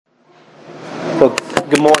Well,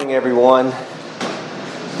 good morning, everyone.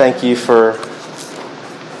 Thank you for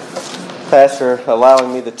Pastor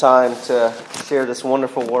allowing me the time to share this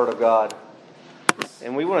wonderful Word of God.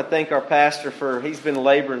 And we want to thank our pastor he's been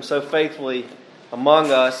laboring so faithfully among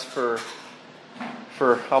us for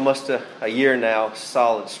almost a year now,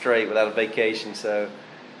 solid straight, without a vacation. So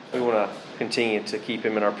we want to continue to keep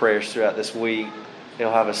him in our prayers throughout this week.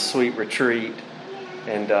 He'll have a sweet retreat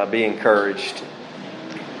and be encouraged.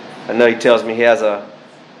 I know he tells me he has a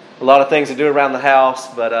lot of things to do around the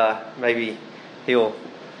house, but maybe he'll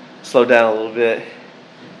slow down a little bit.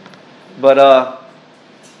 But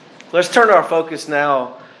let's turn our focus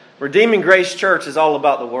now. Redeeming Grace Church is all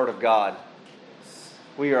about the Word of God.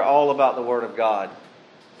 We are all about the Word of God.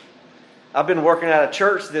 I've been working at a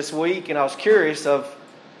church this week, and I was curious of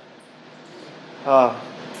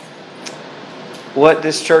what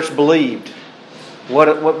this church believed.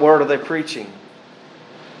 What word are they preaching?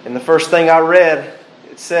 And the first thing I read,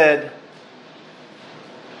 it said,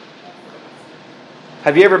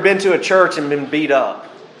 have you ever been to a church and been beat up?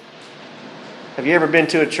 Have you ever been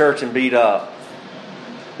to a church and beat up?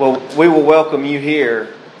 Well, we will welcome you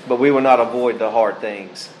here, but we will not avoid the hard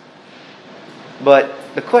things. But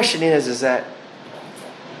the question is that,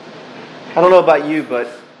 I don't know about you, but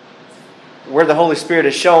where the Holy Spirit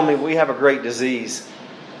has shown me, we have a great disease.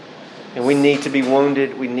 And we need to be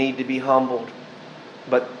wounded, we need to be humbled.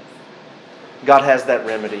 But God has that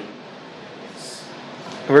remedy.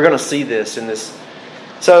 And we're going to see this in this.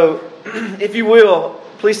 So, if you will,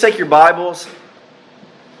 please take your Bibles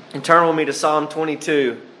and turn with me to Psalm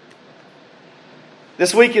 22.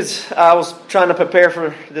 This week, I was trying to prepare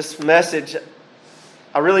for this message,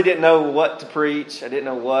 I really didn't know what to preach. I didn't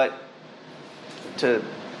know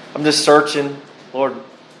I'm just searching. Lord,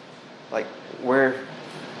 like, where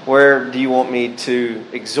do you want me to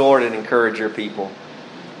exhort and encourage your people?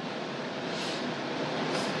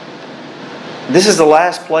 This is the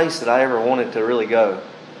last place that I ever wanted to really go.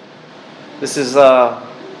 This is,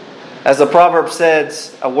 as the proverb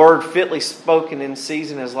says, a word fitly spoken in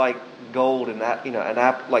season is like gold, and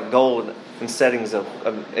like gold in settings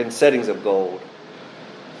of gold.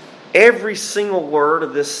 Every single word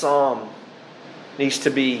of this psalm needs to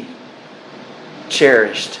be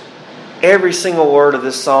cherished. Every single word of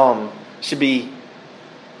this psalm should be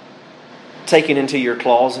taken into your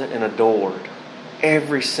closet and adored.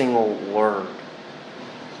 Every single word.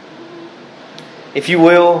 If you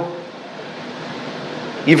will,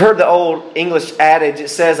 you've heard the old English adage, it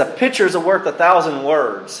says, a picture is worth 1,000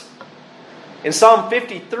 words. In Psalm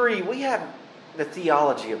 53, we have the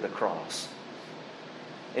theology of the cross.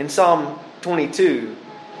 In Psalm 22,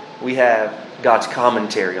 we have God's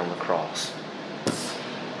commentary on the cross.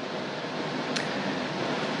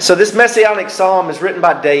 So this messianic psalm is written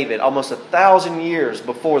by David almost 1,000 years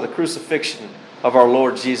before the crucifixion of our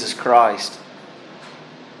Lord Jesus Christ.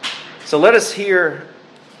 So let us hear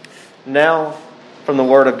now from the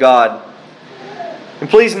Word of God. And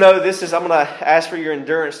please know I'm going to ask for your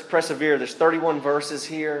endurance to persevere. There's 31 verses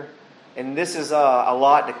here, and this is a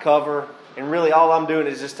lot to cover. And really all I'm doing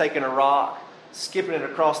is just taking a rock, skipping it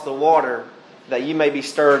across the water, that you may be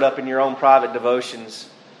stirred up in your own private devotions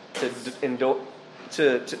to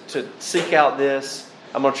seek out this.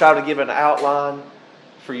 I'm going to try to give an outline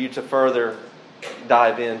for you to further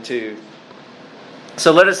dive into.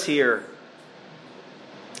 So let us hear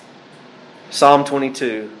Psalm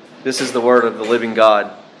 22. This is the word of the living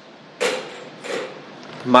God.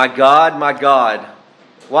 My God,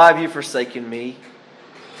 why have you forsaken me?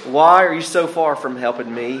 Why are you so far from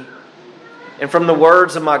helping me? And from the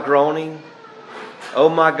words of my groaning, oh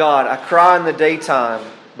my God, I cry in the daytime,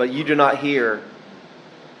 but you do not hear.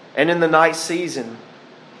 And in the night season,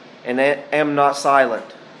 and am not silent.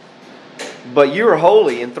 But you are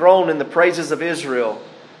holy, enthroned in the praises of Israel.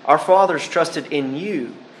 Our fathers trusted in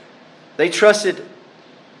you. They trusted,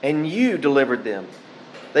 and you delivered them.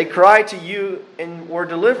 They cried to you and were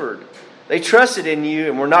delivered. They trusted in you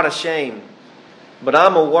and were not ashamed. But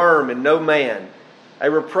I'm a worm and no man, a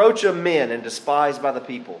reproach of men and despised by the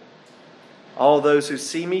people. All those who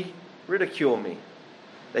see me ridicule me.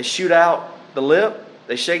 They shoot out the lip.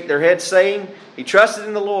 They shake their heads, saying, he trusted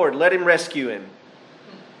in the Lord. Let him rescue him.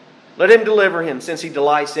 Let him deliver him, since he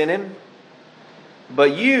delights in him.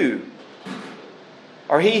 But you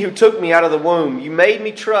are he who took me out of the womb. You made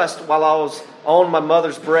me trust while I was on my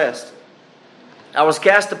mother's breast. I was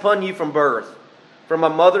cast upon you from birth. From my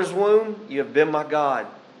mother's womb, you have been my God.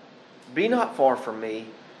 Be not far from me,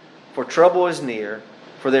 for trouble is near,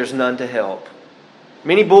 for there's none to help.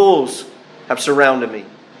 Many bulls have surrounded me.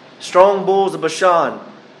 Strong bulls of Bashan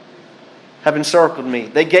have encircled me.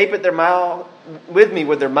 They gape at their mouth with me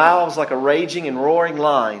with their mouths like a raging and roaring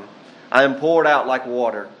lion. I am poured out like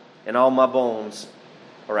water, and all my bones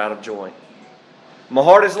are out of joint. My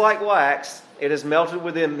heart is like wax, it is melted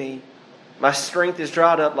within me. My strength is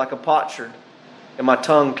dried up like a potsherd, and my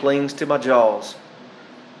tongue clings to my jaws.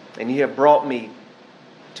 And you have brought me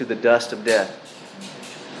to the dust of death.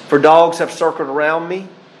 For dogs have circled around me,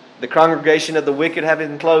 the congregation of the wicked have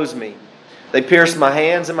enclosed me. They pierce my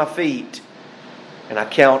hands and my feet, and I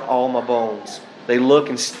count all my bones. They look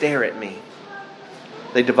and stare at me.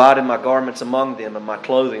 They divided my garments among them, and my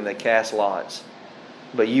clothing they cast lots.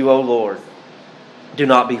 But you, O Lord, do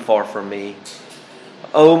not be far from me.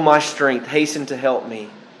 O my strength, hasten to help me.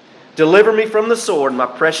 Deliver me from the sword, my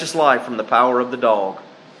precious life from the power of the dog.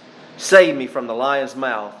 Save me from the lion's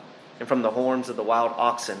mouth and from the horns of the wild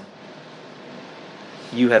oxen.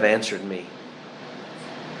 You have answered me.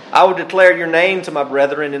 I will declare your name to my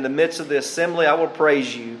brethren. In the midst of the assembly, I will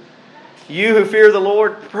praise you. You who fear the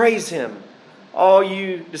Lord, praise Him. All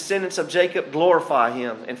you descendants of Jacob, glorify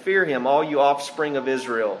Him, and fear Him, all you offspring of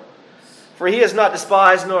Israel. For He has not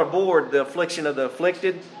despised nor abhorred the affliction of the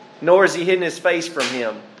afflicted, nor has He hidden His face from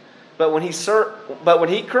him. But when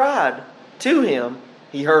he cried to Him,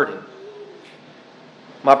 He heard him.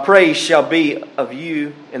 My praise shall be of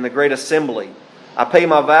you in the great assembly. I pay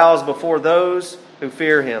my vows before those who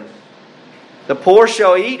fear Him. The poor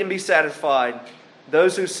shall eat and be satisfied.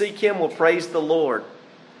 Those who seek Him will praise the Lord.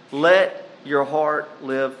 Let your heart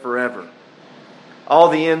live forever. All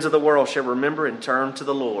the ends of the world shall remember and turn to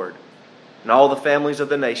the Lord, and all the families of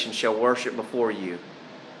the nations shall worship before you.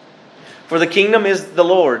 For the kingdom is the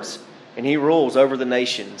Lord's, and He rules over the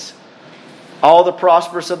nations. All the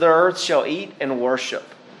prosperous of the earth shall eat and worship.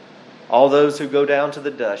 All those who go down to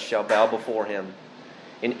the dust shall bow before Him,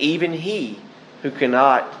 and even he who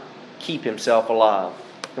cannot keep himself alive.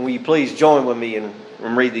 And will you please join with me and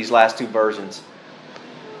read these last two versions?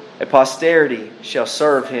 A posterity shall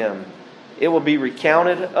serve Him. It will be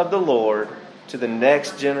recounted of the Lord to the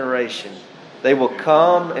next generation. They will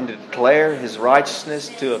come and declare His righteousness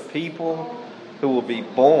to a people who will be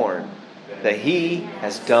born, that He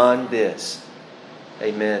has done this.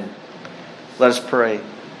 Amen. Let us pray.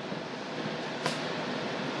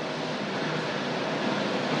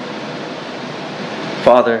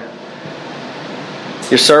 Father,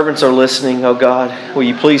 your servants are listening, oh God. Will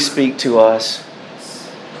you please speak to us?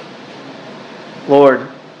 Lord,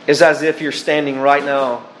 it's as if you're standing right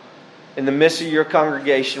now in the midst of your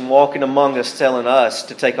congregation, walking among us, telling us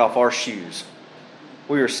to take off our shoes.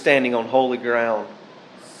 We are standing on holy ground.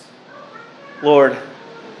 Lord,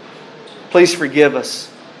 please forgive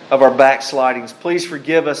us of our backslidings. Please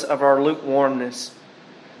forgive us of our lukewarmness.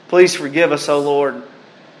 Please forgive us, O Lord,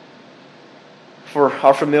 for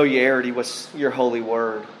our familiarity with your holy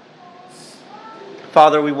word.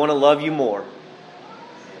 Father, we want to love you more.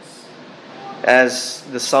 As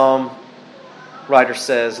the psalm writer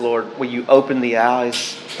says, Lord, will you open the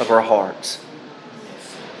eyes of our hearts?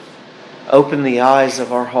 Open the eyes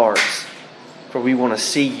of our hearts, for we want to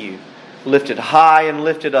see you lifted high and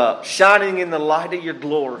lifted up, shining in the light of your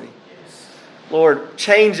glory. Lord,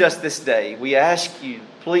 change us this day. We ask you,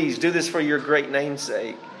 please do this for your great name's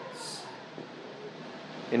sake.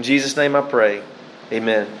 In Jesus' name I pray.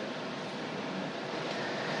 Amen.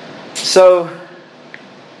 So,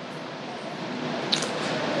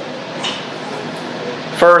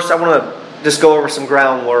 first I want to just go over some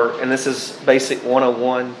groundwork, and this is basic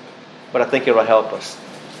 101, but I think it will help us.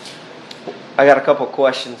 I got a couple of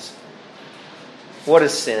questions. What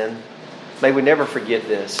is sin? May we never forget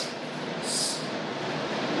this.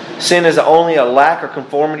 Sin is only a lack or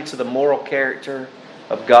conformity to the moral character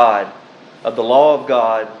of God, of the law of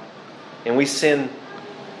God, and we sin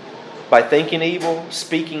by thinking evil,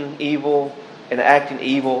 speaking evil, and acting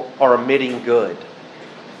evil, or omitting good.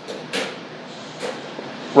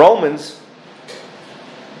 Romans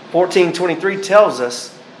 14:23 tells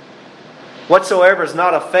us, whatsoever is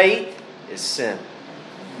not of faith is sin.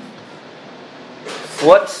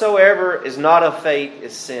 Whatsoever is not of faith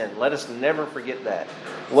is sin. Let us never forget that.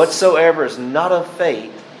 Whatsoever is not of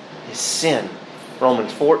faith is sin.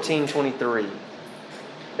 Romans 14:23.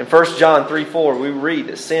 In 1 John 3:4 we read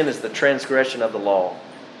that sin is the transgression of the law.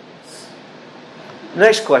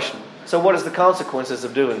 Next question. So what is the consequences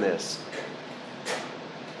of doing this?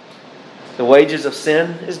 The wages of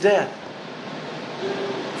sin is death.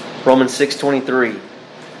 Romans 6:23.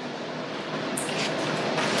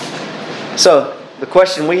 So the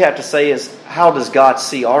question we have to say is, how does God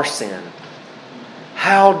see our sin?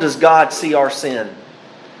 How does God see our sin?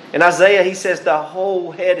 In Isaiah, he says the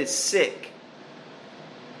whole head is sick.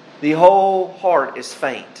 The whole heart is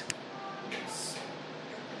faint.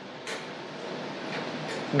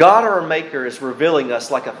 God, our Maker, is revealing us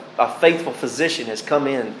like a faithful physician has come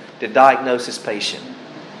in to diagnose his patient.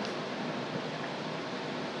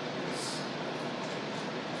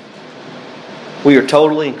 We are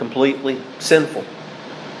totally and completely sinful.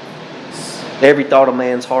 Every thought of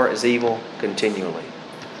man's heart is evil continually.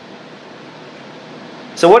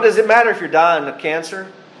 So what does it matter if you're dying of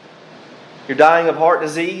cancer? You're dying of heart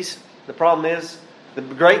disease? The problem is, the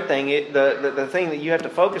great thing, the thing that you have to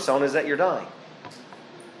focus on is that you're dying.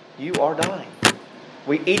 You are dying.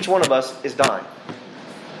 Each one of us is dying.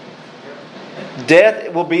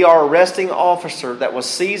 Death will be our arresting officer that will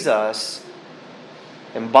seize us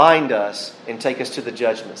and bind us and take us to the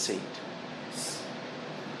judgment seat.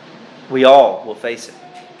 We all will face it.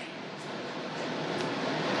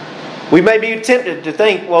 We may be tempted to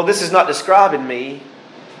think, well, this is not describing me.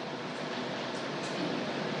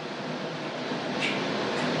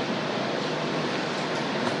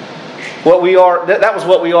 What we are, that was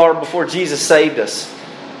what we are before Jesus saved us.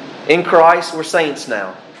 In Christ, we're saints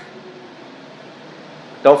now.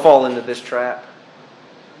 Don't fall into this trap.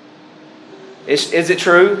 Is it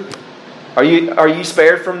true? Are you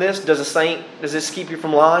spared from this? Does this keep you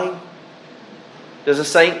from lying? Does a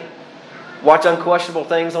saint watch unquestionable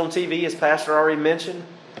things on TV, as Pastor already mentioned?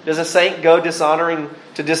 Does a saint go dishonoring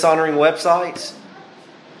websites?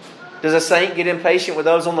 Does a saint get impatient with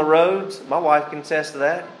those on the roads? My wife can attest to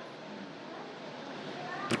that.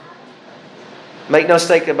 Make no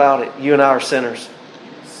mistake about it. You and I are sinners.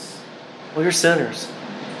 We're sinners.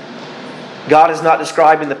 God is not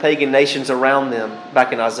describing the pagan nations around them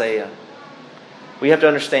back in Isaiah. We have to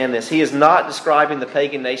understand this. He is not describing the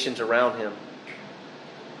pagan nations around him.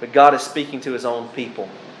 But God is speaking to his own people.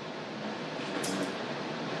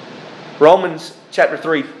 Romans chapter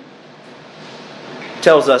 3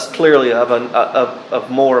 tells us clearly of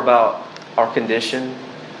more about our condition.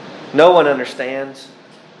 No one understands.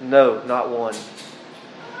 No, not one.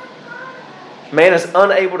 Man is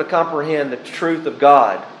unable to comprehend the truth of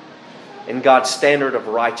God and God's standard of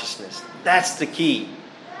righteousness. That's the key.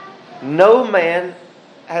 No man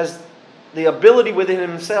has the ability within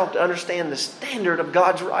himself to understand the standard of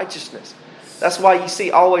God's righteousness. That's why you see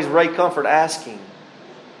always Ray Comfort asking,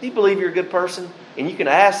 do you believe you're a good person? And you can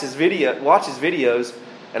watch his videos,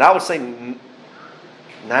 and I would say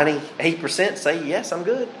 98% say, yes, I'm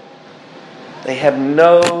good. They have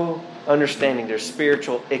no understanding. Their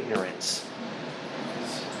spiritual ignorance.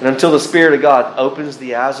 And until the Spirit of God opens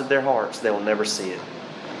the eyes of their hearts, they will never see it.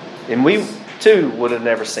 And we, too, would have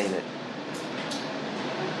never seen it.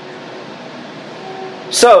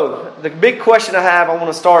 So, the big question I want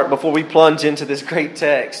to start before we plunge into this great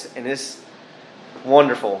text, and it's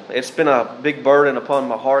wonderful. It's been a big burden upon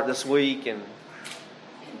my heart this week, and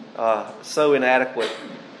so inadequate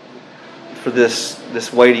for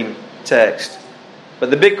this weighty text. But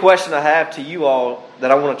the big question I have to you all that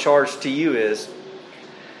I want to charge to you is,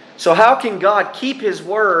 so how can God keep His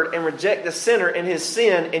word and reject the sinner in his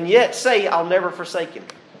sin and yet say, I'll never forsake him?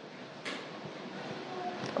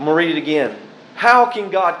 I'm going to read it again. How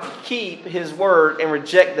can God keep His word and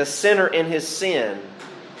reject the sinner in his sin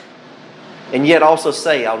and yet also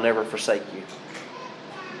say, I'll never forsake you?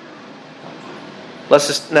 Let's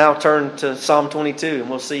just now turn to Psalm 22 and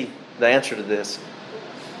we'll see the answer to this.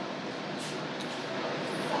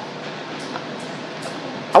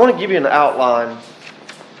 I want to give you an outline.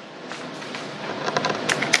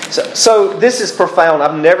 So this is profound.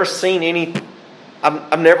 I've never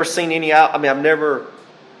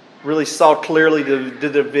really saw clearly the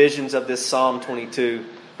divisions of this Psalm 22.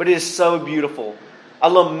 But it is so beautiful. A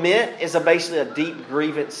lament is basically a deep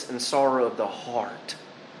grievance and sorrow of the heart.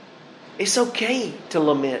 It's okay to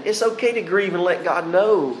lament. It's okay to grieve and let God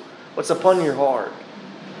know what's upon your heart.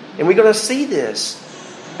 And we're going to see this.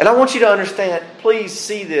 And I want you to understand, please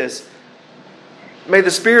see this. May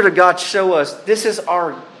the Spirit of God show us, this is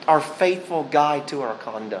our faithful guide to our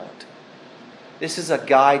conduct. This is a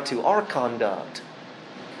guide to our conduct.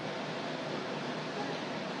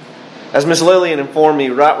 As Miss Lillian informed me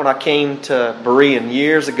right when I came to Berean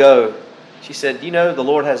years ago, she said, you know, the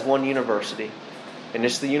Lord has one university, and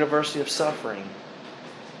it's the university of suffering.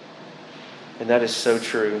 And that is so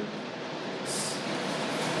true.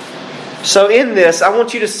 So in this, I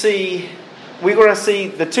want you to see, we're going to see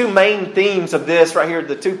the two main themes of this right here,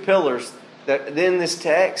 the two pillars. That in this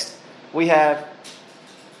text, we have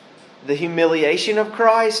the humiliation of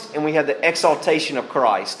Christ and we have the exaltation of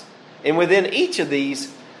Christ. And within each of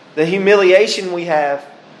these, the humiliation, we have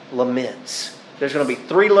laments. There's going to be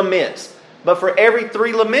 3 laments. But for every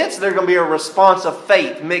 3 laments, there's going to be a response of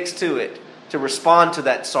faith mixed to it to respond to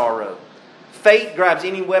that sorrow. Faith grabs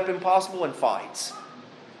any weapon possible and fights.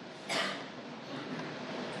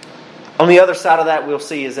 On the other side of that, we'll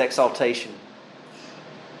see His exaltation.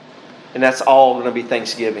 And that's all going to be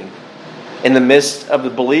thanksgiving. In the midst of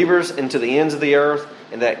the believers and to the ends of the earth,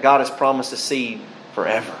 and that God has promised a seed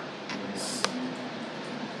forever.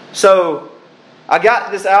 So, I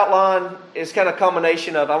got this outline. It's kind of a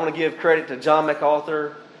combination of, I want to give credit to John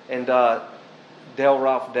MacArthur and Dale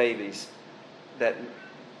Ralph Davies that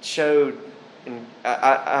showed, and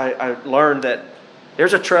I learned that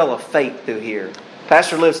there's a trail of faith through here.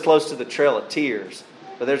 Pastor lives close to the trail of tears,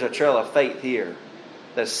 but there's a trail of faith here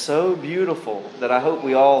that's so beautiful that I hope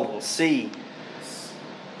we all will see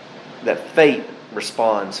that faith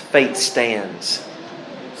responds, faith stands.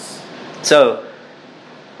 So,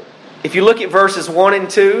 if you look at verses 1 and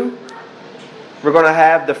 2, we're going to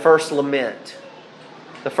have the first lament.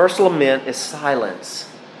 The first lament is silence.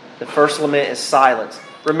 The first lament is silence.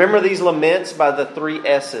 Remember these laments by the 3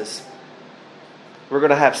 S's. We're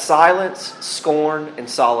going to have silence, scorn, and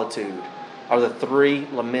solitude are the 3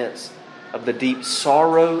 laments of the deep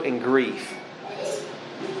sorrow and grief.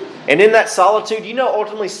 And in that solitude,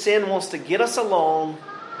 ultimately sin wants to get us alone.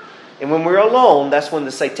 And when we're alone, that's when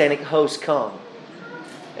the satanic hosts come.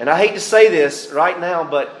 And I hate to say this right now,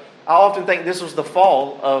 but I often think this was the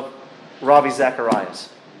fall of Ravi Zacharias.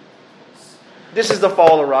 This is the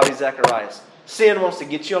fall of Ravi Zacharias. Sin wants to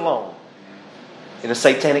get you alone. And the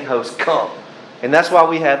satanic hosts come. And that's why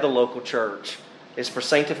we have the local church. It's for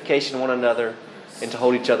sanctification of one another and to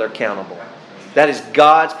hold each other accountable. That is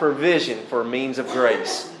God's provision for a means of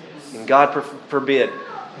grace. And God forbid.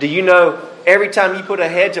 Do you know, every time you put a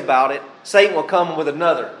hedge about it, Satan will come with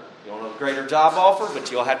another. You want a greater job offer,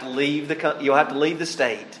 but you'll have to leave the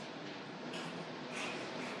state.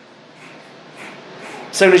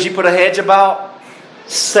 As soon as you put a hedge about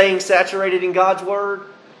staying saturated in God's Word,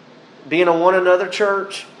 being a one another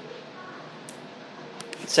church,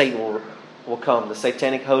 Satan will come. The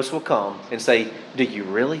satanic host will come and say, "Do you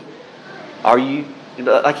really? Are you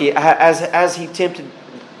like as he tempted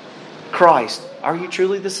Christ? Are you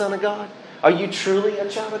truly the Son of God? Are you truly a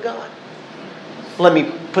child of God?" Let me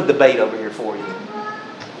put the bait over here for you.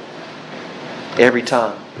 Every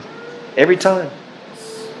time. Every time.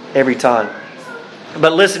 Every time.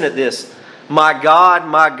 But listen at this. My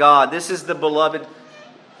God, this is the beloved,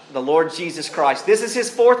 the Lord Jesus Christ. This is His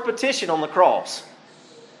 4th petition on the cross.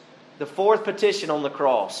 The 4th petition on the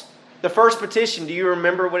cross. The first petition, do you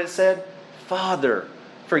remember what it said? Father,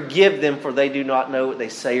 forgive them, for they do not know what they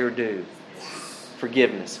say or do.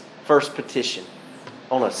 Forgiveness. First petition.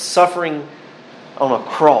 On a suffering, on a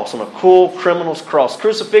cross, on a cruel criminal's cross.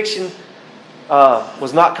 Crucifixion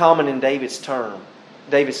was not common in David's time.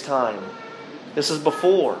 This is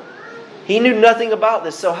before. He knew nothing about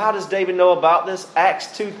this. So how does David know about this? Acts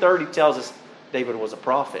 2:30 tells us David was a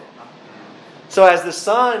prophet. So as the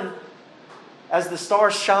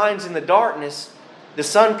star shines in the darkness, the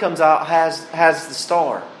sun comes out, has the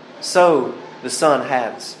star. So the sun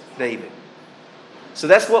has David. So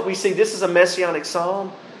that's what we see. This is a messianic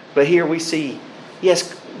psalm. But here we see,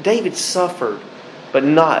 yes, David suffered, but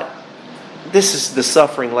not. This is the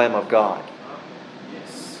suffering Lamb of God.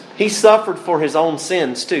 He suffered for his own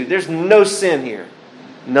sins too. There's no sin here.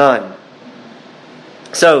 None.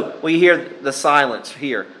 So we hear the silence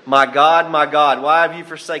here. My God, why have you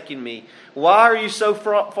forsaken me? Why are you so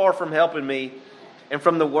far from helping me and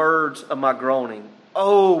from the words of my groaning?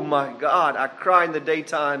 Oh my God, I cry in the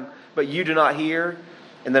daytime, but you do not hear,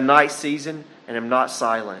 in the night season, and am not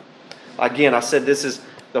silent. Again, I said this is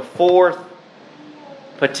the 4th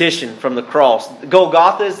petition from the cross.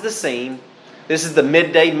 Golgotha is the scene. This is the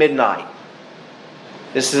midnight.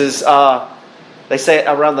 This is, they say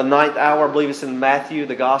around the 9th hour. I believe it's in Matthew,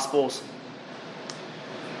 the Gospels.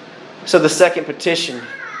 So the second petition,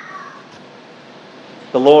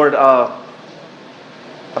 the Lord, I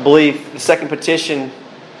believe the second petition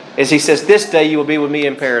is He says, "This day you will be with me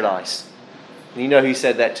in paradise." And you know who He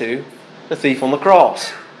said that to? The thief on the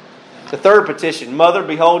cross. The third petition, "Mother,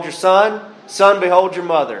 behold your son. Son, behold your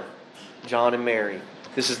mother." John and Mary.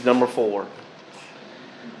 This is number 4.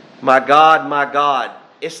 My God.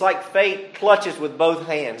 It's like faith clutches with both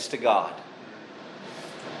hands to God.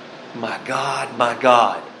 My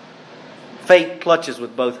God. Faith clutches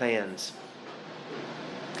with both hands.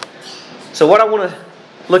 So what I want to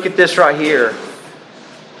look at this right here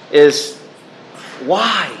is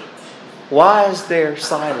why? Why is there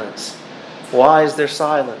silence? Why is there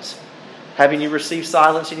silence? Haven't you received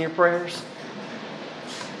silence in your prayers?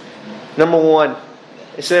 Number 1,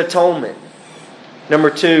 it's an atonement. Number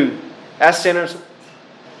 2, as sinners,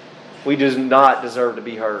 we do not deserve to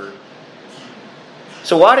be heard.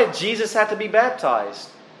 So why did Jesus have to be baptized?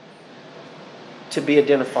 to be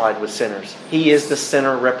identified with sinners. He is the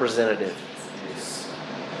sinner representative.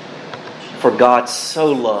 For God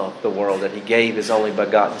so loved the world that He gave His only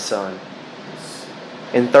begotten Son.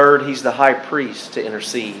 And third, He's the high priest to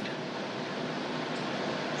intercede.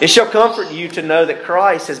 It shall comfort you to know that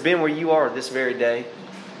Christ has been where you are this very day.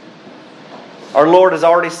 Our Lord has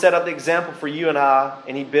already set up the example for you and I,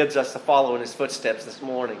 and He bids us to follow in His footsteps this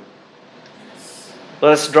morning.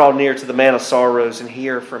 Let us draw near to the man of sorrows and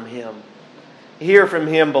hear from Him. Hear from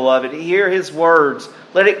Him, beloved. Hear His words.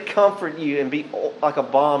 Let it comfort you and be like a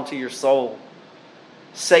balm to your soul.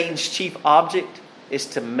 Satan's chief object is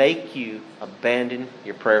to make you abandon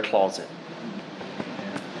your prayer closet.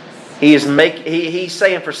 He's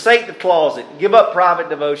saying, forsake the closet. Give up private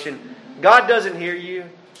devotion. God doesn't hear you.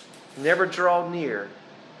 Never draw near.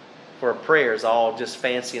 For a prayer is all just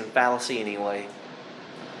fancy and fallacy anyway.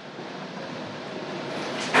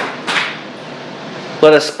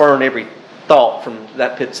 Let us spurn every thought from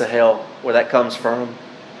that pits of hell where that comes from.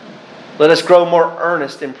 Let us grow more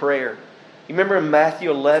earnest in prayer. You remember in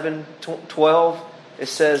Matthew 11:12, it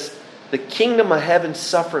says, the kingdom of heaven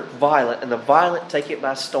suffereth violent, and the violent take it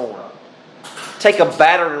by storm. Take a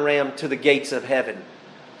battering ram to the gates of heaven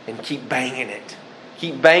and keep banging it.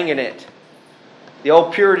 Keep banging it. The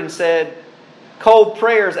old Puritan said, cold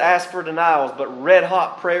prayers ask for denials, but red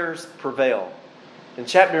hot prayers prevail. And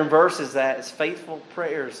chapter and verse is that is faithful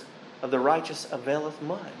prayers of the righteous availeth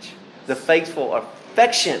much. The faithful,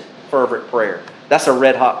 affectionate, fervent prayer. That's a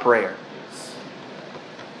red hot prayer.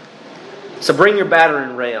 So bring your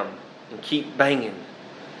battering ram and keep banging.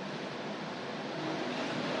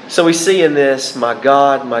 So we see in this, my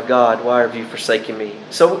God, why have you forsaken me?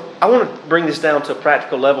 So I want to bring this down to a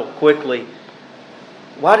practical level quickly.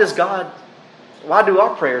 Why do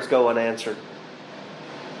our prayers go unanswered?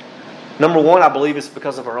 Number one, I believe it's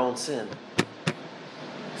because of our own sin.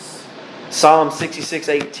 Psalm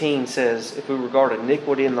 66:18 says, if we regard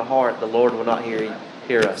iniquity in the heart, the Lord will not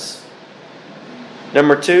hear us.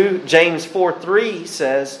 Number two, James 4:3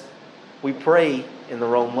 says, we pray in the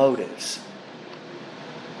wrong motives.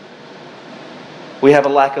 We have a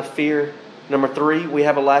lack of fear. Number three, we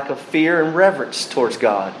have a lack of fear and reverence towards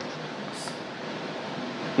God.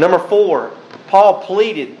 Number four, Paul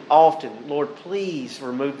pleaded often, Lord, please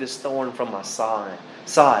remove this thorn from my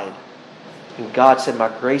side. And God said,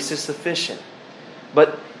 my grace is sufficient.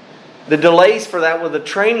 But the delays for that were the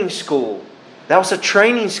training school. That was a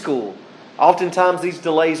training school. Oftentimes these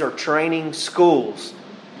delays are training schools.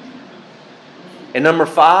 And number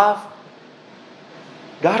five,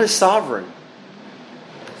 God is sovereign.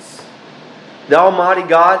 The Almighty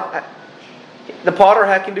God, the potter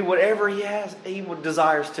can do whatever he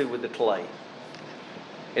desires to with the clay.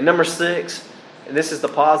 And number six, and this is the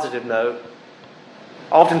positive note,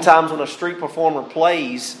 oftentimes when a street performer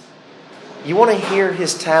plays, you want to hear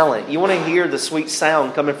his talent. You want to hear the sweet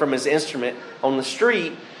sound coming from his instrument on the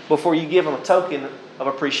street before you give him a token of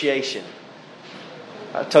appreciation,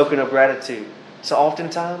 a token of gratitude. So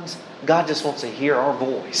oftentimes, God just wants to hear our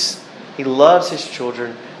voice. He loves His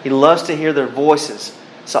children. He loves to hear their voices.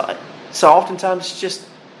 So oftentimes it's just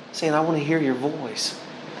saying, I want to hear your voice.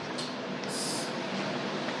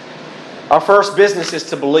 Our first business is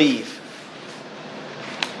to believe.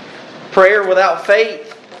 Prayer without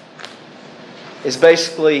faith is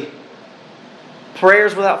basically,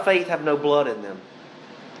 prayers without faith have no blood in them.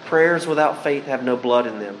 Prayers without faith have no blood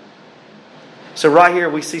in them. So right here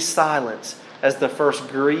we see silence as the first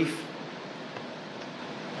grief.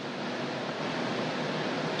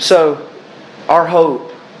 So, our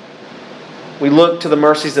hope, we look to the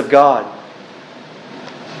mercies of God.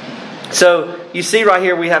 So, you see right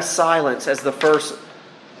here we have silence as the first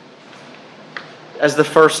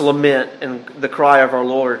lament and the cry of our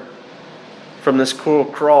Lord from this cruel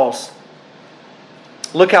cross.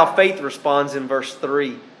 Look how faith responds in verse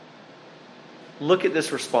 3. Look at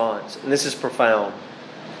this response, and this is profound.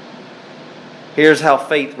 Here's how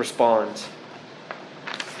faith responds.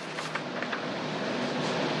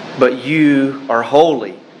 But you are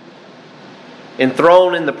holy.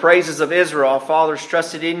 Enthroned in the praises of Israel, our fathers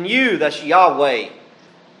trusted in you. That's Yahweh.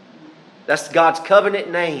 That's God's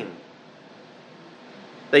covenant name.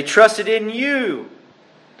 They trusted in you,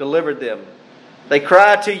 delivered them. They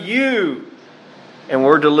cried to you, and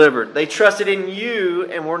were delivered. They trusted in you,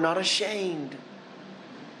 and were not ashamed.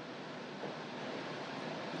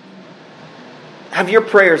 Have your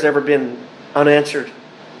prayers ever been unanswered,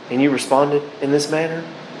 and you responded in this manner?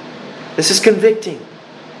 This is convicting.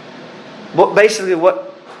 Basically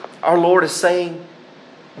what our Lord is saying,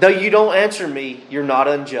 though you don't answer me, you're not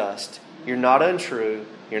unjust. You're not untrue.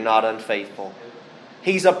 You're not unfaithful.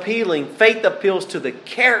 He's appealing. Faith appeals to the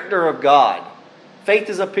character of God. Faith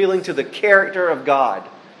is appealing to the character of God.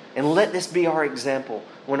 And let this be our example.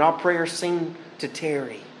 When our prayers seem to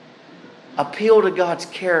tarry, appeal to God's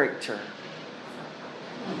character.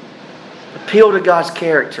 Appeal to God's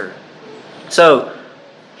character. So,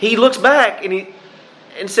 he looks back and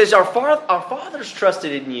says, our fathers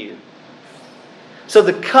trusted in you. So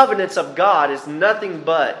the covenants of God is nothing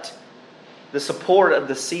but the support of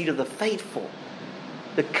the seed of the faithful.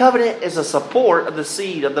 The covenant is a support of the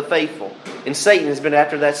seed of the faithful. And Satan has been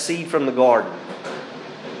after that seed from the garden.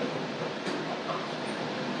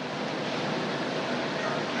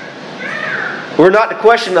 We're not to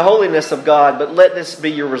question the holiness of God, but let this be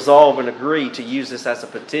your resolve and agree to use this as a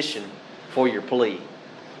petition for your plea.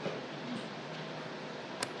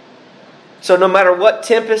 So no matter what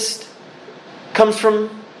tempest comes from,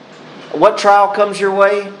 what trial comes your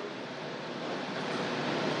way,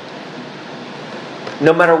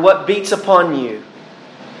 no matter what beats upon you,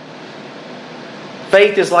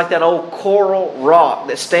 faith is like that old coral rock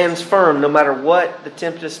that stands firm no matter what the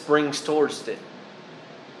tempest brings towards it.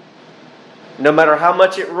 No matter how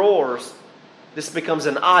much it roars, this becomes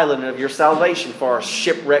an island of your salvation for our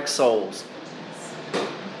shipwrecked souls.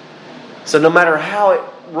 So no matter how it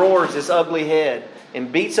roars its ugly head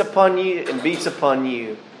and beats upon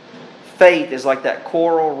you, faith is like that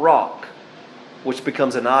coral rock which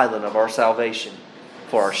becomes an island of our salvation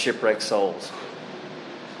for our shipwrecked souls.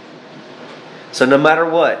 So no matter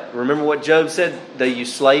what, remember what Job said, though you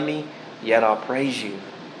slay me, yet I'll praise you.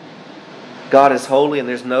 God is holy and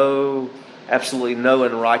there's absolutely no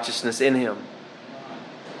unrighteousness in Him.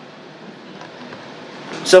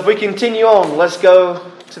 So if we continue on, let's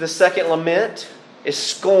go to the second lament, is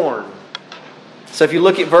scorn. So if you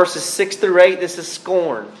look at verses 6 through 8, this is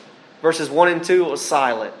scorn. Verses 1 and 2 was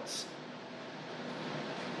silence.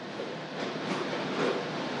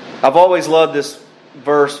 I've always loved this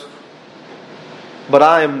verse. But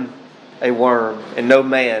I am a worm and no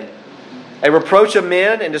man, a reproach of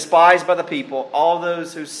men and despised by the people. All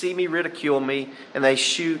those who see me ridicule me, and they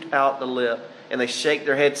shoot out the lip, and they shake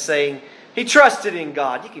their heads, saying, he trusted in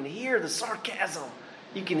God. You can hear the sarcasm.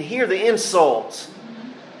 You can hear the insults.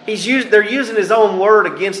 They're using his own word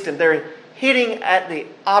against him. They're hitting at the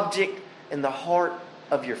object and the heart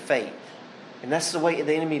of your faith. And that's the way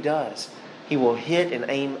the enemy does. He will hit and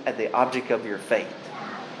aim at the object of your faith.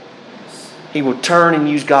 He will turn and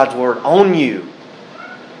use God's word on you.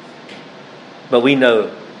 But we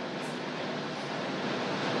know,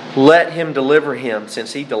 let him deliver him,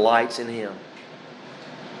 since he delights in him.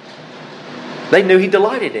 They knew he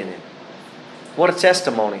delighted in him. What a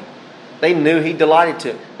testimony. They knew he delighted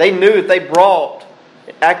to. They knew if they brought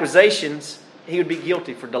accusations, he would be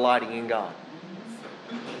guilty for delighting in God.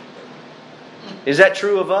 Is that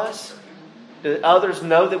true of us? Do others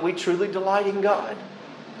know that we truly delight in God?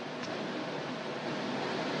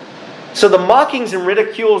 So the mockings and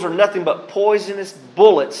ridicules are nothing but poisonous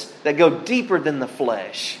bullets that go deeper than the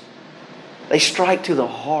flesh. They strike to the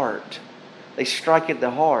heart. They strike at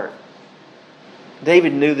the heart.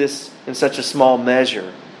 David knew this in such a small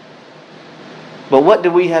measure. But what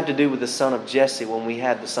do we have to do with the son of Jesse when we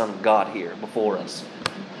have the Son of God here before us?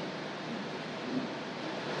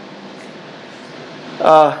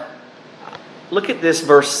 Look at this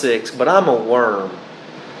verse 6. But I'm a worm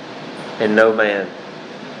and no man.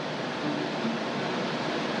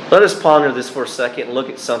 Let us ponder this for a second and look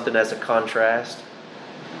at something as a contrast.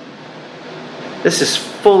 This is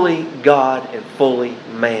fully God and fully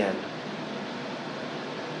man.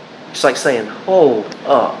 It's like saying, hold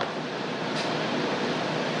up.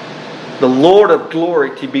 The Lord of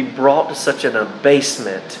glory to be brought to such an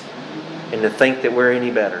abasement and to think that we're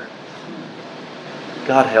any better.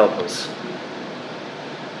 God help us.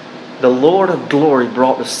 The Lord of glory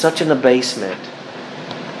brought to such an abasement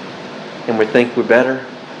and we think we're better.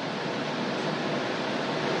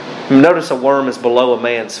 Notice a worm is below a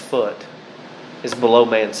man's foot, is below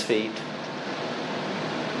man's feet.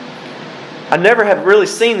 I never have really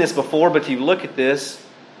seen this before, but if you look at this,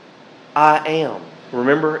 I am.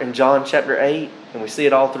 Remember in John chapter 8, and we see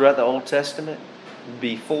it all throughout the Old Testament,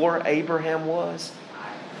 before Abraham was,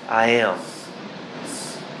 I am.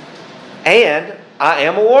 And I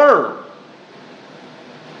am a worm.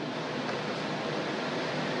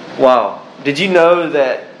 Wow. Did you know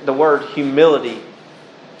that the word humility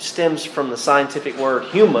stems from the scientific word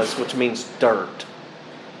humus, which means dirt?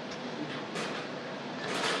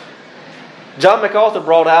 John MacArthur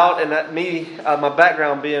brought out, and my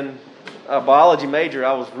background being a biology major,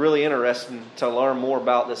 I was really interested to learn more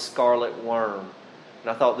about this scarlet worm.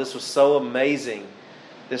 And I thought this was so amazing.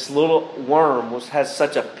 This little worm has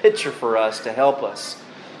such a picture for us to help us.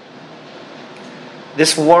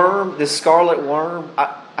 This worm, this scarlet worm,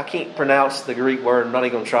 I can't pronounce the Greek word. I'm not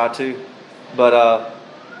even going to try to. But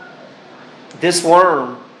this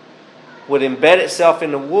worm would embed itself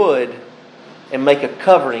in the wood and make a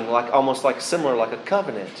covering, almost like a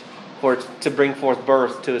covenant, for it to bring forth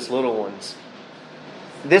birth to its little ones.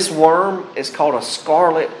 This worm is called a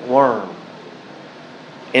scarlet worm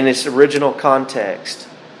in its original context.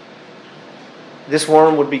 This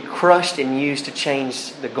worm would be crushed and used to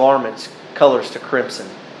change the garment's colors to crimson.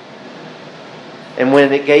 And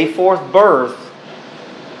when it gave forth birth,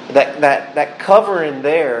 that covering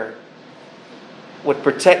there would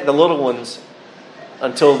protect the little ones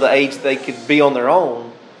until the age they could be on their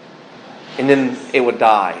own, and then it would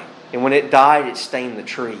die. And when it died, it stained the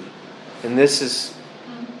tree. And this is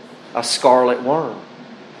a scarlet worm.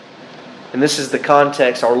 And this is the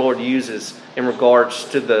context our Lord uses in regards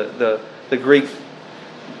to the Greek,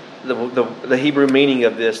 the Hebrew meaning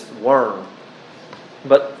of this worm.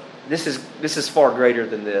 But this is far greater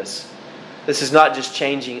than this. This is not just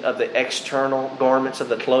changing of the external garments of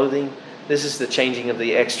the clothing. This is the changing of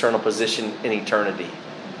the external position in eternity.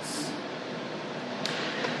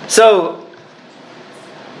 So,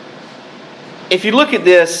 if you look at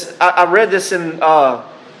this, I read this in The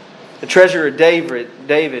Treasure of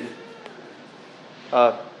David.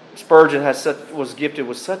 Spurgeon was gifted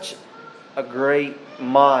with such a great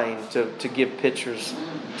mind to give pictures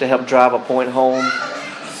to help drive a point home.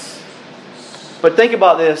 But think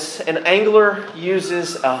about this. An angler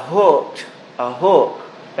uses a hook,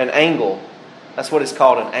 an angle. That's what it's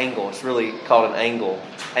called, an angle. It's really called an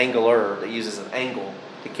angler that uses an angle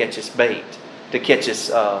to catch its bait, to catch its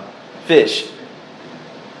fish.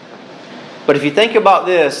 But if you think about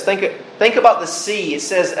this, think about the sea. It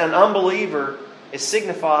says an unbeliever is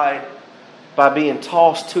signified by being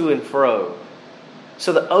tossed to and fro.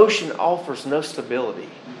 So the ocean offers no stability.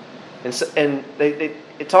 And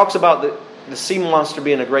it talks about the sea monster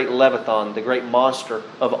being a great leviathan, the great monster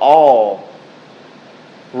of all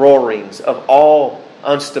roarings, of all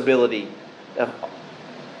instability, of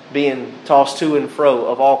being tossed to and fro,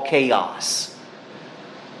 of all chaos.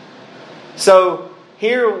 So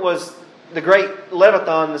here was the great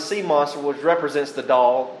leviathan, the sea monster, which represents the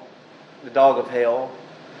dog of hell,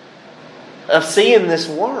 of seeing this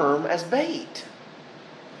worm as bait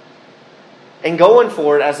and going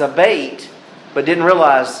for it as a bait, but didn't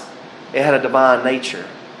realize it had a divine nature,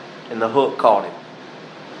 and the hook caught him.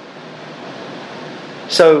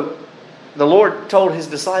 So the Lord told His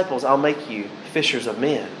disciples, I'll make you fishers of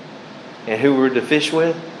men. And who were to fish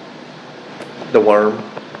with? The worm.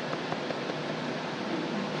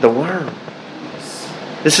 The worm.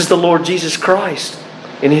 This is the Lord Jesus Christ.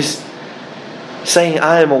 And He's saying,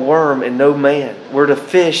 I am a worm and no man. We're to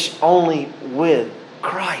fish only with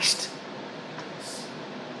Christ.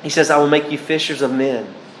 He says, I will make you fishers of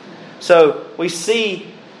men. So we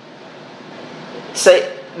see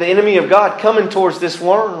the enemy of God coming towards this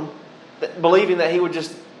worm, believing that he would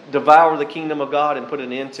just devour the kingdom of God and put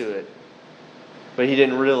an end to it. But he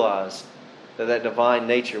didn't realize that divine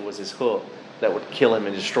nature was his hook that would kill him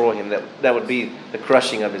and destroy him. That would be the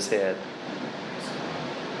crushing of his head.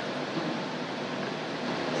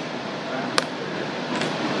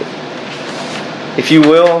 If you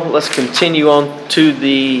will, let's continue on to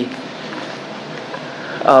the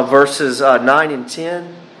verses 9 and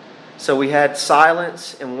 10. So we had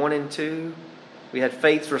silence in 1 and 2. We had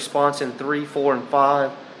faith's response in 3, 4, and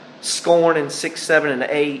 5. Scorn in 6, 7, and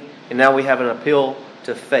 8. And now we have an appeal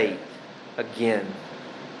to faith again.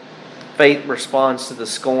 Faith responds to the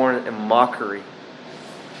scorn and mockery.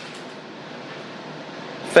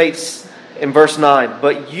 Faith's in verse 9.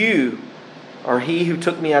 But you are He who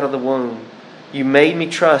took me out of the womb. You made me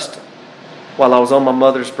trust while I was on my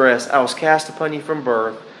mother's breast. I was cast upon you from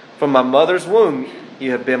birth. From my mother's womb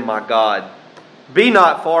you have been my God. Be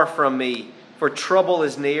not far from me, for trouble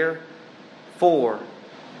is near, for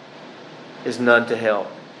is none to help.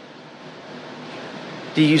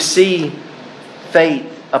 Do you see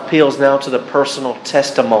faith appeals now to the personal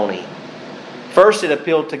testimony? First it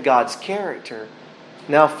appealed to God's character.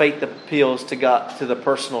 Now faith appeals to the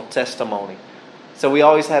personal testimony. So we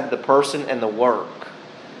always have the person and the work.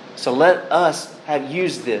 So let us have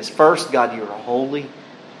used this. First, God, you are holy.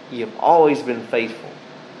 You have always been faithful.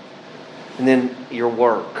 And then your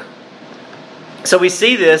work. So we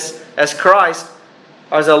see this as Christ,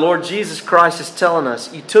 as our Lord Jesus Christ is telling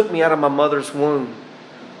us, you took me out of my mother's womb.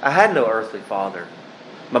 I had no earthly father.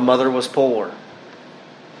 My mother was poor.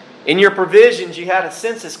 In your provisions, you had a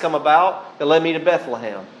census come about that led me to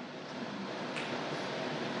Bethlehem.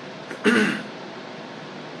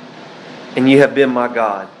 And you have been my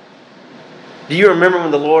God. Do you remember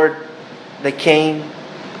when the Lord They came.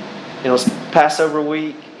 It was Passover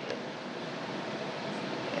week.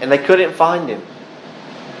 And they couldn't find him.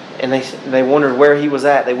 And they wondered where he was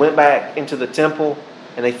at. They went back into the temple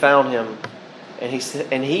and they found him.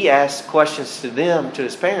 And he asked questions to them, to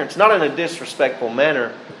his parents, not in a disrespectful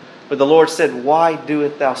manner. But the Lord said, "Why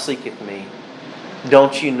doest thou seeketh me?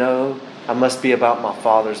 Don't you know I must be about my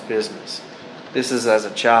Father's business?" This is as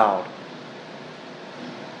a child.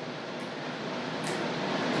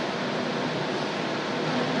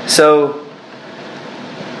 So,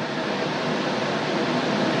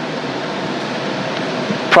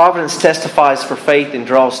 providence testifies for faith and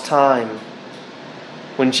draws time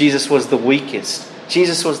when Jesus was the weakest.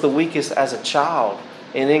 Jesus was the weakest as a child.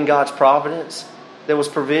 And in God's providence, there was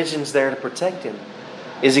provisions there to protect him.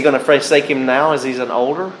 Is he going to forsake him now as he's an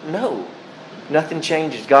older? No. Nothing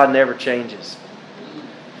changes. God never changes.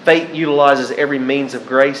 Faith utilizes every means of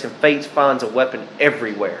grace, and faith finds a weapon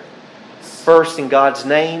everywhere. First in God's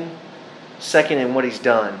name, second in what He's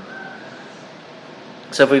done.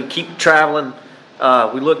 So if we keep traveling,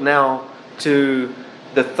 we look now to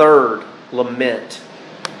the third lament,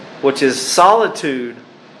 which is solitude.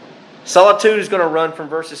 Solitude is going to run from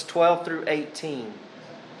verses 12 through 18.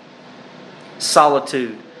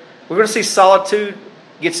 Solitude. We're going to see solitude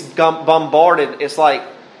gets bombarded. It's like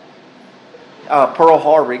Pearl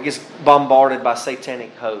Harbor. It gets bombarded by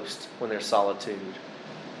satanic hosts when there's solitude.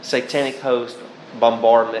 Satanic host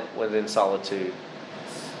bombardment within solitude.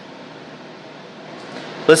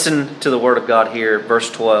 Listen to the word of God here, verse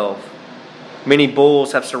 12. Many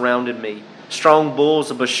bulls have surrounded me. Strong bulls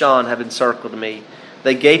of Bashan have encircled me.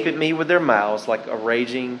 They gape at me with their mouths like a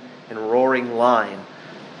raging and roaring lion.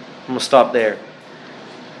 I'm going to stop there.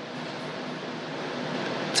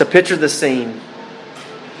 So picture the scene.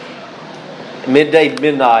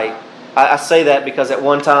 Midnight. I say that because at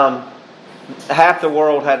one time, half the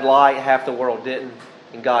world had light, half the world didn't.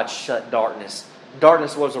 And God shut darkness.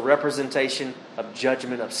 Darkness was a representation of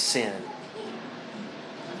judgment of sin.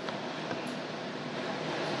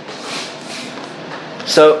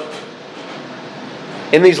 So,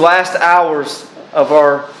 in these last hours of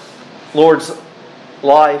our Lord's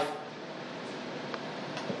life,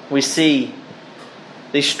 we see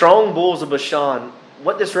these strong bulls of Bashan.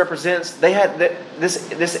 What this represents, they had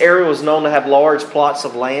this area was known to have large plots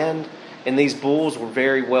of land, and these bulls were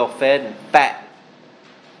very well fed and fat,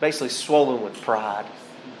 basically swollen with pride.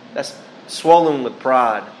 That's swollen with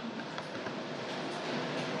pride.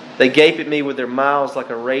 They gape at me with their mouths like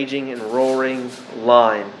a raging and roaring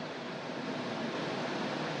lion.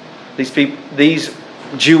 These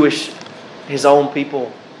Jewish, his own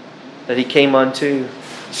people that he came unto,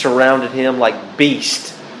 surrounded him like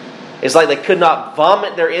beasts. It's like they could not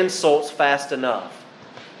vomit their insults fast enough.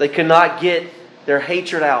 They could not get their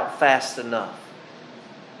hatred out fast enough.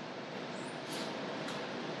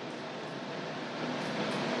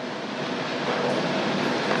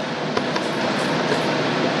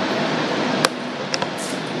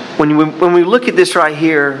 When we look at this right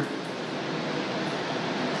here,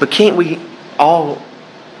 but can't we all,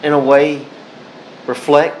 in a way,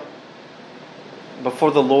 reflect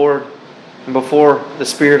before the Lord and before the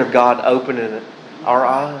Spirit of God opening our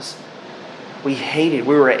eyes? We hated.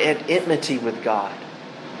 We were at enmity with God.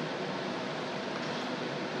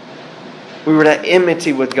 We were at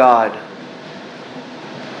enmity with God.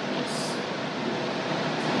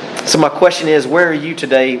 So my question is, where are you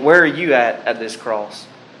today? Where are you at this cross?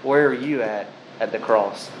 Where are you at the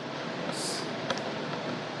cross?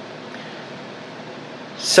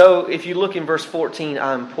 So if you look in verse 14,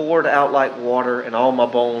 I am poured out like water, and all my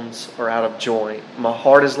bones are out of joint. My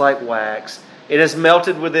heart is like wax. It has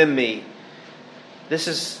melted within me. This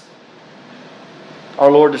is, our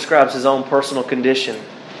Lord describes His own personal condition.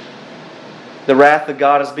 The wrath of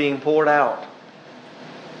God is being poured out.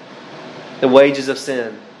 The wages of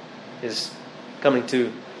sin is coming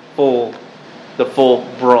to the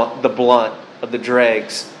blunt of the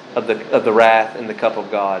dregs of the wrath in the cup of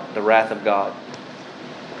God, the wrath of God.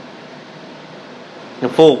 The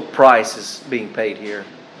full price is being paid here.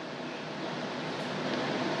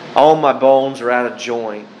 All my bones are out of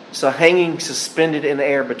joint. So hanging suspended in the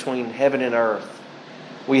air between heaven and earth,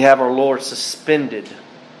 we have our Lord suspended.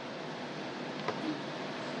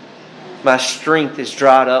 My strength is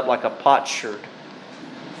dried up like a potsherd.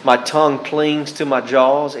 My tongue clings to my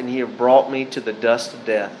jaws, and He has brought me to the dust of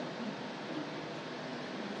death.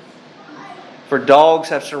 For dogs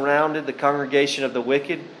have surrounded the congregation of the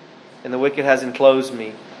wicked, and the wicked has enclosed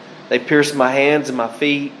me. They pierce my hands and my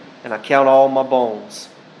feet, and I count all my bones.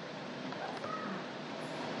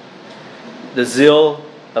 The zeal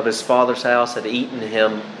of his father's house had eaten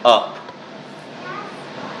him up.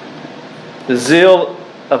 The zeal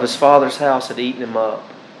of his father's house had eaten him up.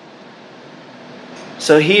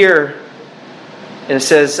 So here, and it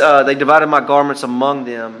says, they divided my garments among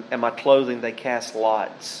them, and my clothing they cast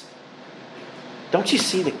lots. Don't you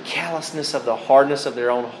see the callousness of the hardness of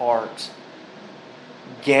their own hearts?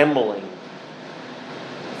 Gambling.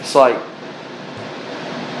 It's like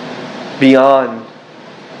beyond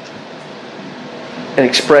an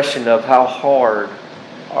expression of how hard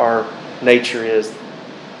our nature is.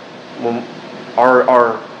 When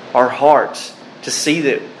our hearts, to see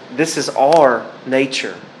that this is our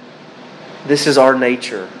nature. This is our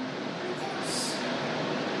nature.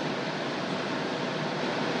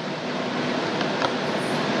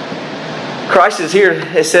 Christ is here.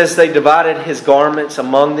 It says they divided his garments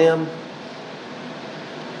among them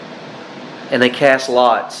and they cast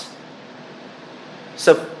lots.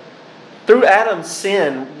 So through Adam's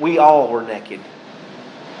sin, we all were naked.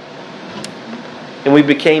 And we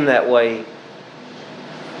became that way.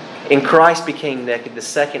 And Christ became naked, the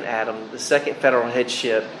second Adam, the second federal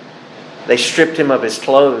headship. They stripped him of his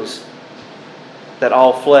clothes, that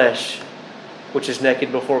all flesh, which is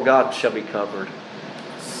naked before God, shall be covered.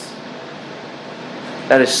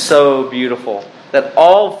 That is so beautiful. That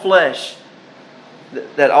all flesh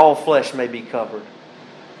may be covered.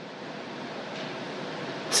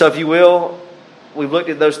 So if you will, we've looked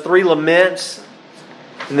at those three laments,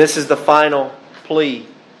 and this is the final plea.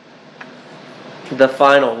 The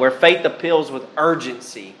final, where faith appeals with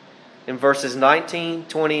urgency in verses 19,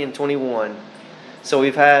 20, and 21. So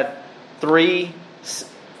we've had 3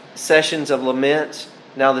 sessions of laments.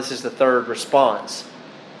 Now this is the third response.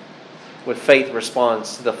 With faith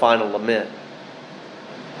responds to the final lament.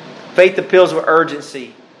 Faith appeals with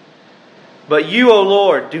urgency. But you, O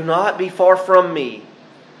Lord, do not be far from me.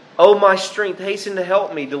 O my strength, hasten to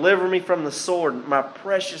help me. Deliver me from the sword, my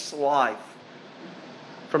precious life,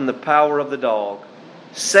 from the power of the dog.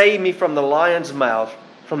 Save me from the lion's mouth,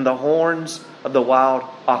 from the horns of the wild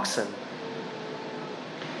oxen.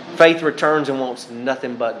 Faith returns and wants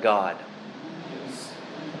nothing but God.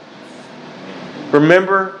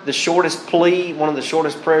 Remember the shortest plea, one of the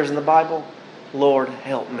shortest prayers in the Bible? Lord,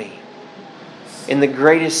 help me. In the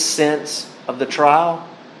greatest sense of the trial,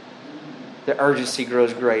 the urgency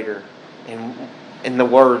grows greater. And the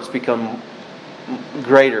words become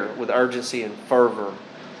greater with urgency and fervor.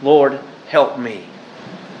 Lord, help me.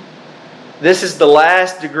 This is the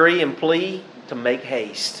last degree in plea, to make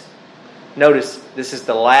haste. Notice, this is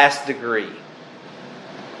the last degree.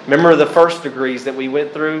 Remember the first degrees that we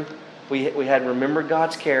went through? We had remember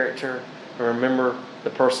God's character and remember the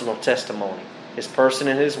personal testimony. His person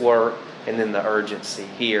and His work, and then the urgency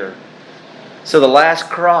here. So the last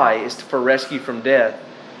cry is for rescue from death.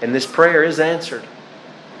 And this prayer is answered.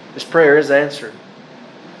 This prayer is answered.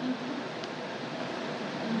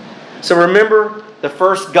 So remember the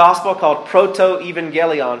first gospel called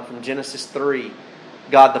Proto-Evangelion from Genesis 3.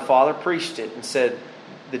 God the Father preached it and said,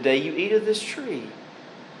 the day you eat of this tree,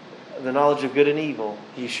 the knowledge of good and evil,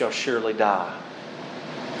 you shall surely die.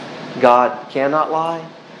 God cannot lie.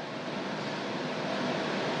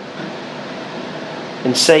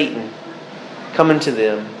 And Satan, coming to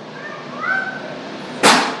them,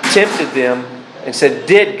 tempted them and said,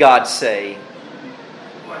 did God say?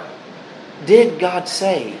 Did God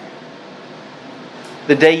say?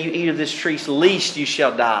 The day you eat of this tree, least you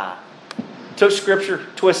shall die. Took Scripture,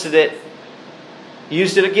 twisted it,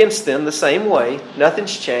 used it against them the same way.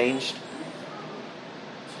 Nothing's changed.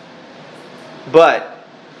 But,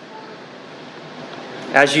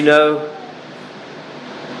 as you know,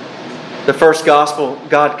 the first gospel,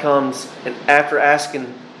 God comes and after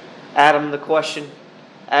asking Adam the question,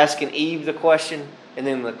 asking Eve the question, and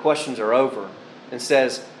then the questions are over, and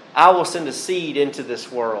says, I will send a seed into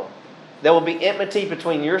this world. There will be enmity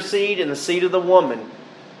between your seed and the seed of the woman.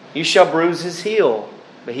 You shall bruise his heel,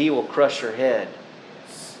 but he will crush your head.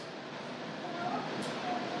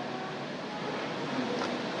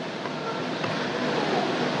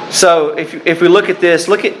 So if we look at this,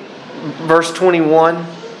 look at verse 21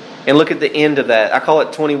 and look at the end of that. I call it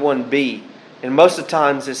 21b. And most of the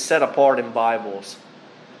times it's set apart in Bibles.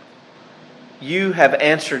 You have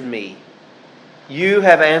answered me. You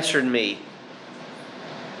have answered me.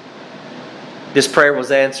 This prayer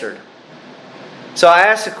was answered. So I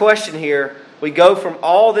ask a question here. We go from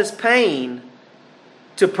all this pain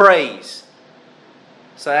to praise.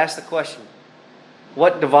 So I ask the question,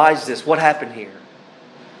 what divides this? What happened here?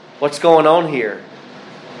 What's going on here?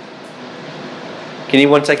 Can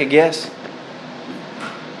anyone take a guess?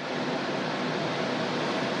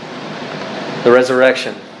 The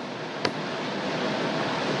resurrection.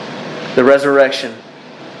 The resurrection.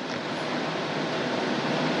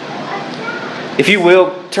 If you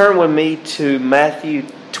will, turn with me to Matthew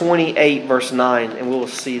 28, verse 9, and we'll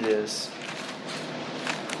see this.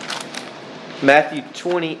 Matthew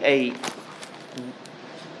 28.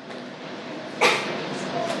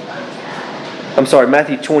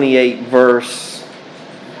 Matthew 28, verse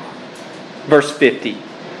 50.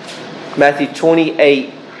 Matthew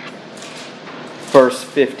 28, verse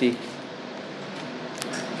 50.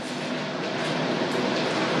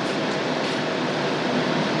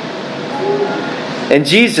 And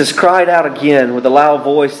Jesus cried out again with a loud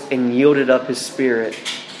voice and yielded up his spirit.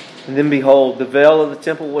 And then behold, the veil of the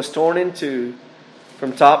temple was torn in two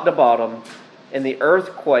from top to bottom, and the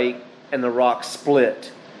earth quaked, and the rocks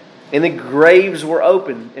split. And the graves were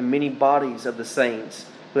opened, and many bodies of the saints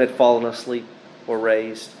who had fallen asleep were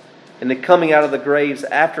raised. And the coming out of the graves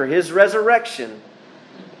after his resurrection,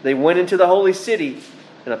 they went into the holy city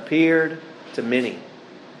and appeared to many.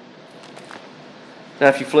 Now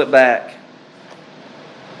if you flip back,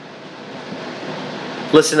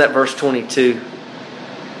 listen at verse 22.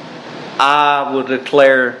 I will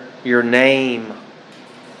declare your name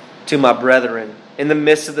to my brethren. In the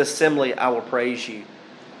midst of the assembly, I will praise you.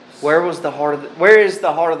 Where is the heart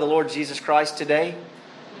of the Lord Jesus Christ today?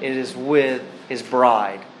 It is with his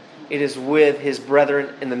bride. It is with his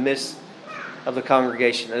brethren in the midst of the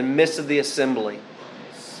congregation, in the midst of the assembly.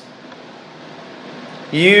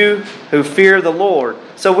 You who fear the Lord.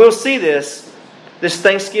 So we'll see this. This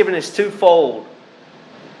Thanksgiving is twofold.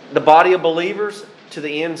 The body of believers to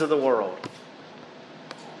the ends of the world.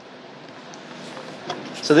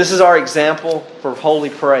 So this is our example for holy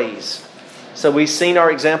praise. So we've seen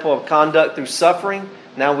our example of conduct through suffering.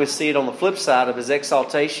 Now we see it on the flip side of his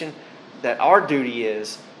exaltation, that our duty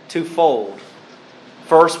is twofold.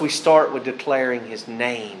 First, we start with declaring his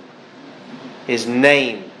name. His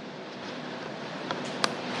name.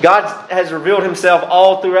 God has revealed himself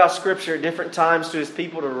all throughout Scripture at different times to his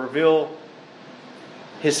people to reveal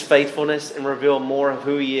his faithfulness and reveal more of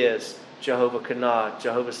who he is. Jehovah Kanah,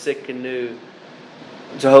 Jehovah Sikkenu,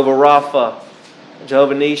 Jehovah Rapha,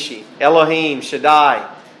 Jehovah Nishi, Elohim, Shaddai.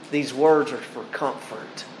 These words are for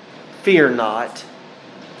comfort. Fear not.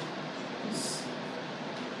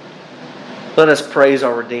 Let us praise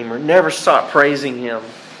our Redeemer. Never stop praising him.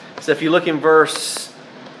 So if you look in verse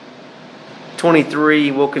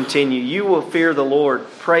 23, we'll continue. You will fear the Lord.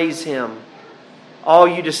 Praise him. All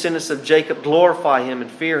you descendants of Jacob, glorify him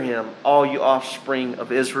and fear him. All you offspring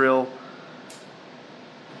of Israel.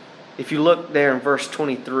 If you look there in verse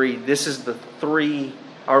 23, this is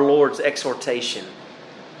our Lord's exhortation.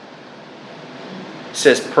 It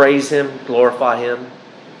says, praise him, glorify him,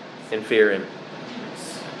 and fear him.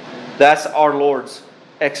 That's our Lord's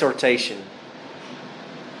exhortation.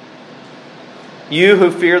 You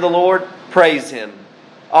who fear the Lord, praise him.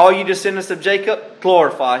 All you descendants of Jacob,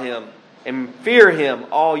 glorify him. And fear him,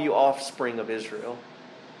 all you offspring of Israel.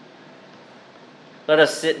 Let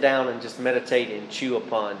us sit down and just meditate and chew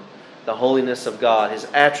upon the holiness of God, his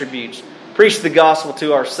attributes. Preach the gospel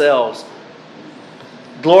to ourselves.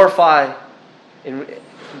 Glorify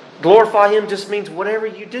him just means whatever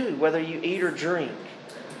you do, whether you eat or drink.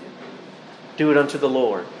 Do it unto the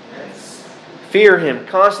Lord. Yes. Fear him.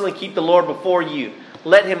 Constantly keep the Lord before you.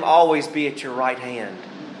 Let him always be at your right hand.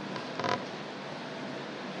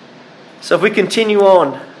 So if we continue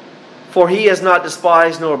on, for he has not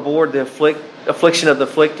despised nor abhorred the affliction of the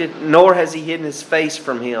afflicted, nor has he hidden his face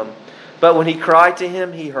from him. But when he cried to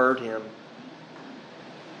him, he heard him.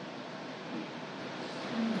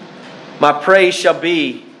 My praise shall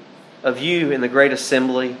be of you in the great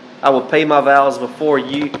assembly. I will pay my vows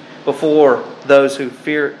before those who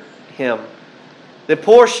fear him. The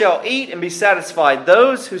poor shall eat and be satisfied.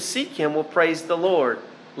 Those who seek him will praise the Lord.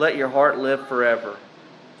 Let your heart live forever.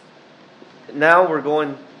 Now we're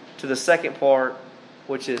going to the second part,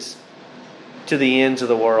 which is to the ends of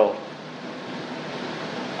the world.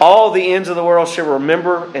 All the ends of the world shall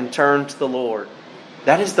remember and turn to the Lord.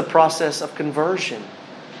 That is the process of conversion.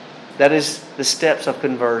 That is the steps of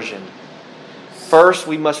conversion. First,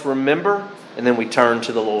 we must remember, and then we turn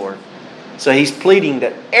to the Lord. So he's pleading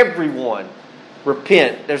that everyone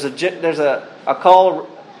repent. There's a call.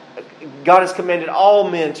 God has commanded all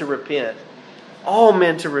men to repent. All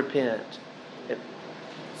men to repent.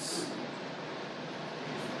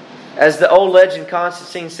 As the old legend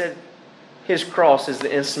Constantine said, his cross is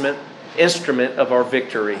the instrument of our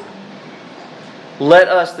victory. Let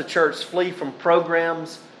us, the church, flee from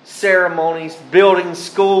programs, ceremonies, buildings,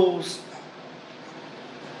 schools,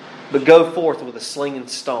 but go forth with a sling and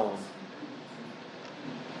stone.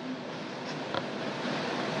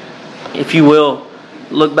 If you will,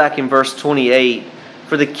 look back in verse 28.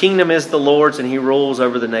 For the kingdom is the Lord's, and he rules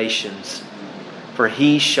over the nations. for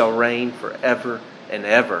He shall reign forever and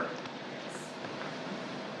ever.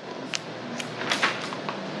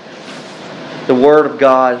 The Word of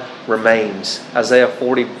God remains. Isaiah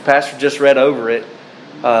 40. Pastor just read over it,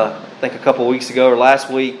 I think a couple weeks ago or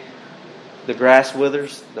last week. The grass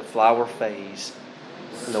withers, the flower fades,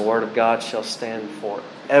 and the Word of God shall stand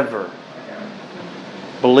forever.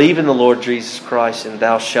 Believe in the Lord Jesus Christ, and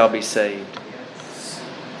thou shalt be saved.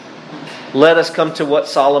 Let us come to what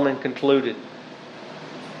Solomon concluded.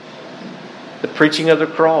 The preaching of the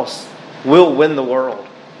cross will win the world.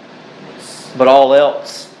 But all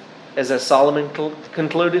else, as Solomon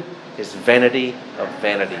concluded, is vanity of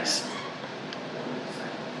vanities.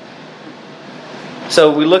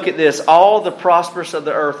 So we look at this. All the prosperous of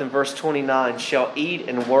the earth in verse 29 shall eat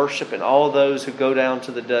and worship, and all those who go down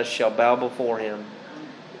to the dust shall bow before Him.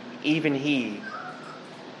 Even he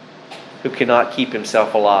who cannot keep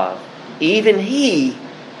himself alive. Even he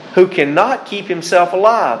who cannot keep himself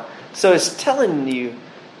alive. So it's telling you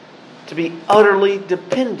to be utterly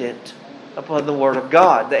dependent upon the Word of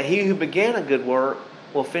God. That He who began a good work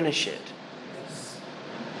will finish it.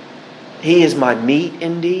 He is my meat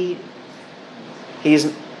indeed.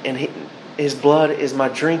 His blood is my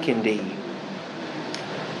drink indeed.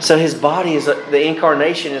 So His body is the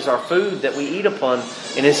incarnation is our food that we eat upon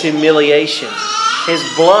in His humiliation. His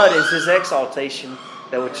blood is His exaltation,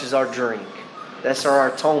 that which is our drink. That's our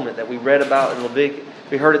atonement that we read about in Leviticus.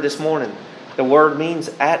 We heard it this morning. The word means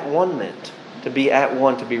at one-ment, to be at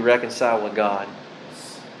one, to be reconciled with God.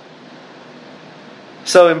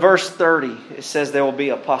 So in verse 30, it says there will be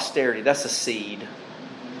a posterity. That's a seed.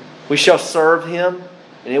 We shall serve Him,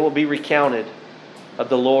 and it will be recounted of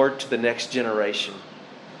the Lord to the next generation.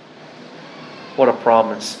 What a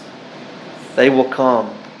promise. They will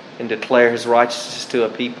come and declare His righteousness to a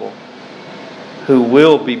people who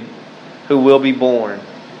will be born,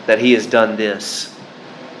 that He has done this.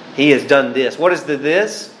 He has done this. What is the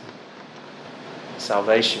this?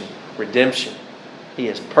 Salvation, redemption. He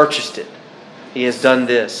has purchased it. He has done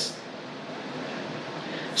this.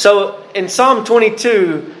 So in Psalm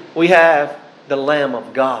 22, we have the Lamb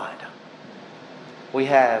of God. We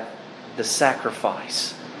have the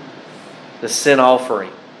sacrifice, the sin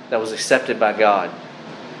offering that was accepted by God.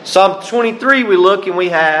 Psalm 23, we look and we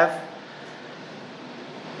have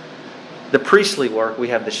the priestly work. We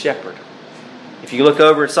have the shepherd. If you look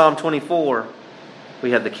over at Psalm 24, we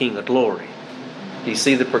have the King of Glory. Do you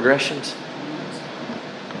see the progressions?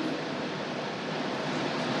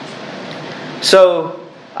 So,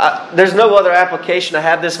 there's no other application I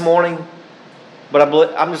have this morning, but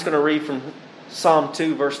I'm just going to read from Psalm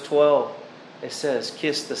 2, verse 12. It says,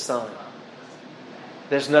 "Kiss the Son."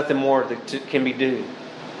 There's nothing more that can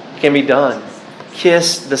be done.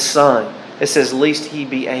 Kiss the Son. It says, "Lest He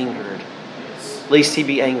be angered." Lest He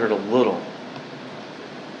be angered a little.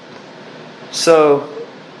 So,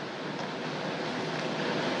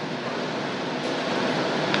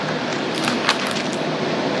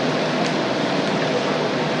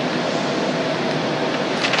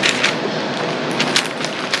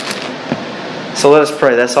 let us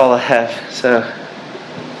pray. That's all I have. So,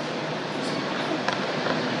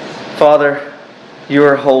 Father, You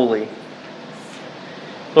are holy.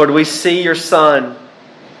 Lord, we see Your Son,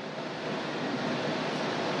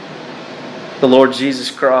 the Lord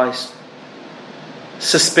Jesus Christ,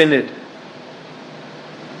 suspended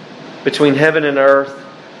between heaven and earth.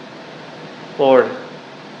 Lord,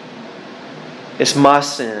 it's my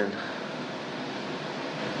sin.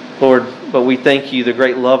 Lord, but we thank You, the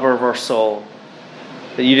great lover of our soul,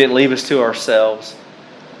 that You didn't leave us to ourselves,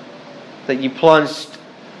 that You plunged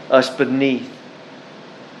us beneath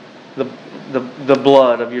the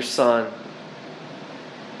blood of Your Son,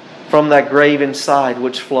 from that grave inside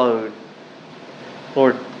which flowed.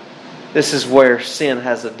 Lord, this is where sin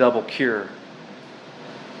has a double cure.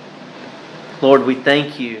 Lord, we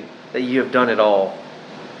thank You that You have done it all.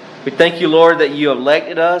 We thank You, Lord, that You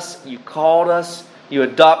elected us, You called us, You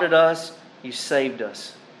adopted us, You saved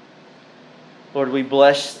us. Lord, we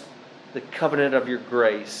bless the covenant of Your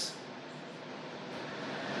grace.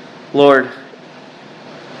 Lord,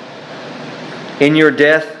 in Your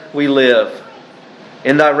death we live.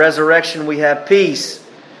 In Thy resurrection we have peace.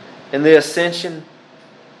 In the ascension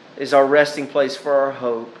is our resting place for our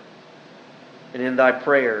hope. And in Thy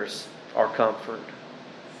prayers our comfort.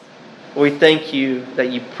 We thank You that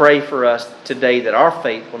You pray for us today, that our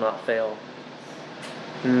faith will not fail.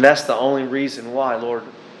 And that's the only reason why, Lord.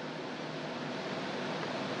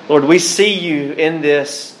 Lord, we see You in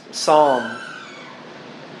this psalm.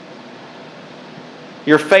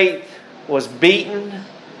 Your faith was beaten.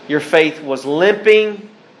 Your faith was limping.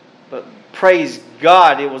 But praise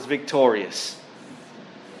God, it was victorious.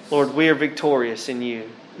 Lord, we are victorious in you.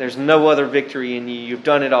 There's no other victory in you. You've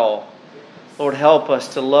done it all. Lord, help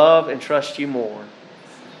us to love and trust you more.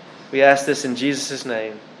 We ask this in Jesus'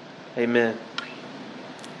 name. Amen.